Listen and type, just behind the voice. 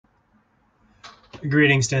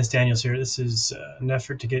Greetings, Dan Daniels here. This is an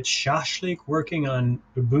effort to get Shashlik working on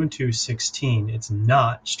Ubuntu 16. It's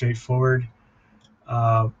not straightforward,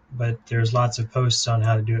 but there's lots of posts on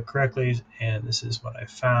how to do it correctly, and this is what I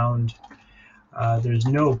found. There's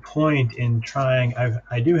no point in trying.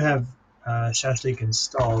 I do have Shashlik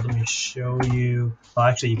installed. Let me show you. Well,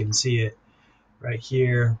 actually, you can see it right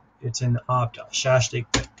here. It's in the opt.shashlik,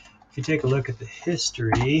 but if you take a look at the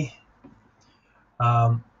history,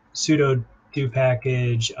 sudo do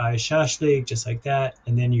package iShashlik, just like that,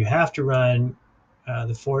 and then you have to run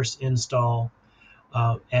the force install,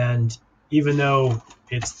 and even though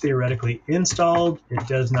it's theoretically installed, it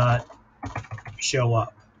does not show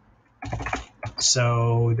up.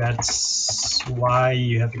 So that's why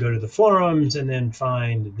you have to go to the forums and then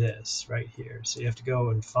find this right here. So you have to go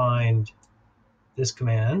and find this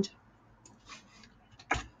command,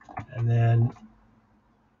 and then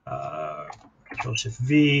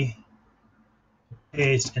Control-Shift-V,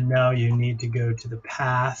 paste, and now you need to go to the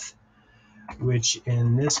path, which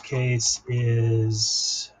in this case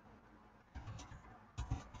is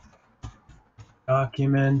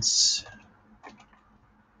documents,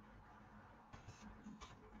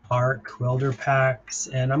 arc, welder packs,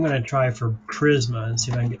 and I'm going to try for Prisma and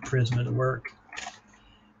see if I can get Prisma to work.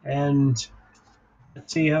 And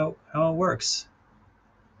let's see how it works.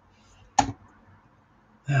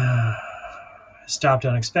 Stopped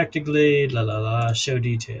unexpectedly, show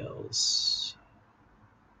details.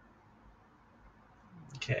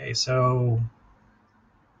 Okay, so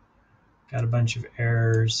got a bunch of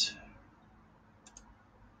errors.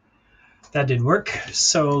 That didn't work,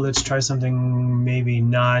 so let's try something maybe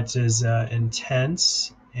not as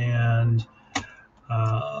intense, and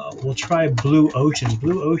we'll try Blue Ocean.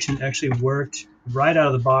 Blue Ocean actually worked right out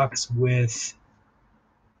of the box with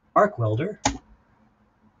Arc Welder.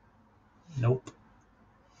 Nope.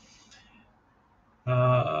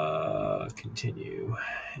 Continue.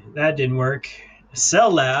 That didn't work.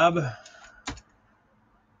 Cell Lab. And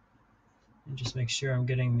just make sure I'm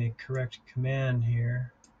getting the correct command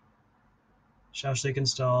here. Shashlik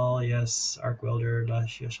install, yes. Arc Welder,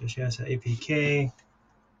 yes, APK.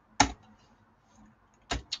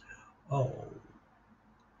 Oh,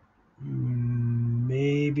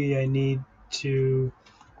 maybe I need to.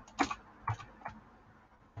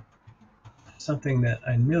 Something that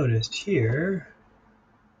I noticed here.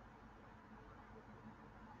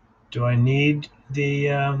 Do I need the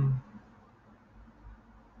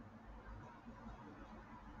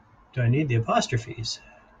apostrophes?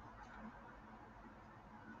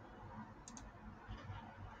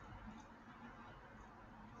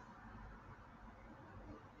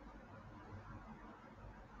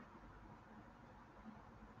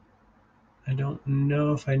 I don't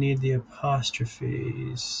know if I need the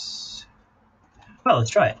apostrophes. Well,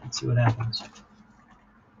 let's try it and see what happens.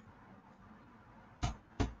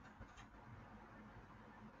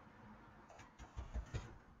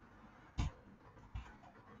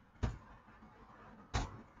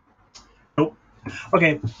 Nope.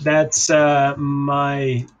 Okay, that's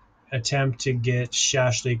my attempt to get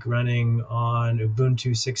Shashlik running on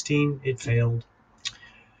Ubuntu 16. It failed.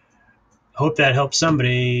 Hope that helps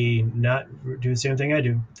somebody not do the same thing I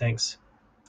do. Thanks.